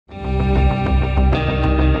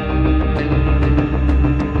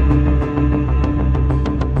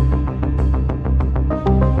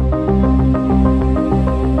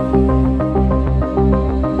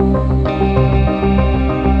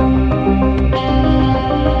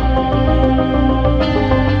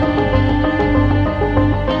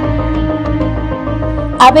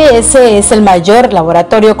ABS es el mayor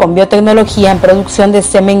laboratorio con biotecnología en producción de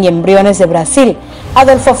semen y embriones de Brasil.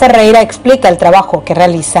 Adolfo Ferreira explica el trabajo que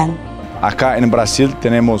realizan. Acá en Brasil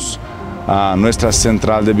tenemos nuestra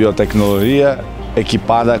central de biotecnología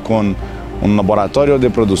equipada con un laboratorio de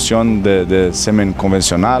producción de semen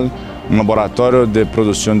convencional, un laboratorio de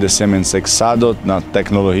producción de semen sexado, una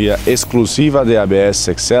tecnología exclusiva de ABS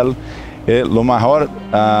Sexel, y lo mejor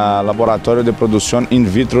laboratorio de producción in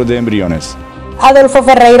vitro de embriones. Adolfo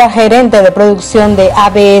Ferreira, gerente de producción de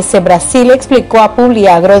ABS Brasil, explicó a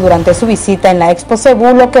Publiagro durante su visita en la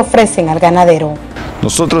Expozebu lo que ofrecen al ganadero.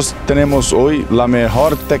 Nosotros tenemos hoy la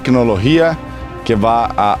mejor tecnología que va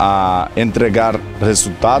a entregar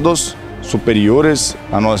resultados superiores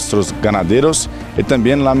a nuestros ganaderos y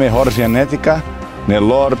también la mejor genética,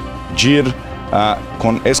 Mejor, GIR,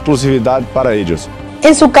 con exclusividad para ellos.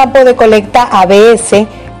 En su campo de colecta, ABS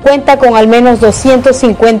cuenta con al menos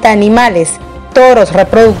 250 animales, toros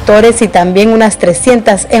reproductores y también unas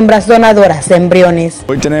 300 hembras donadoras de embriones.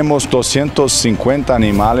 Hoy tenemos 250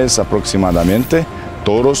 animales aproximadamente,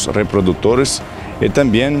 toros reproductores y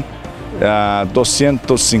también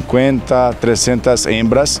 250, 300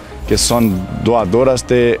 hembras que son doadoras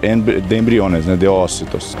de embriones, de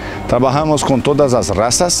ócitos. Trabajamos con todas las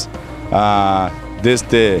razas,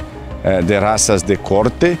 desde de razas de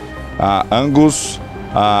corte, Angus,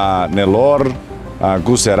 Mejor,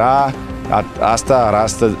 Gusserá, hasta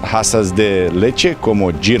razas de leche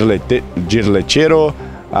como Gir lechero,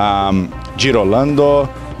 Gir Holando,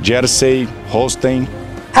 Jersey, Holstein.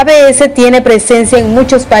 ABS tiene presencia en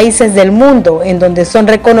muchos países del mundo, en donde son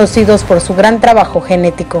reconocidos por su gran trabajo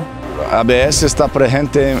genético. ABS está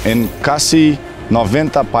presente en casi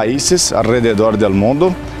 90 países alrededor del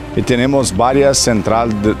mundo y tenemos varias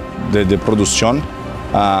centrales de producción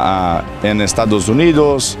en Estados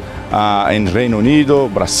Unidos, en Reino Unido,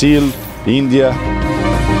 Brasil, India.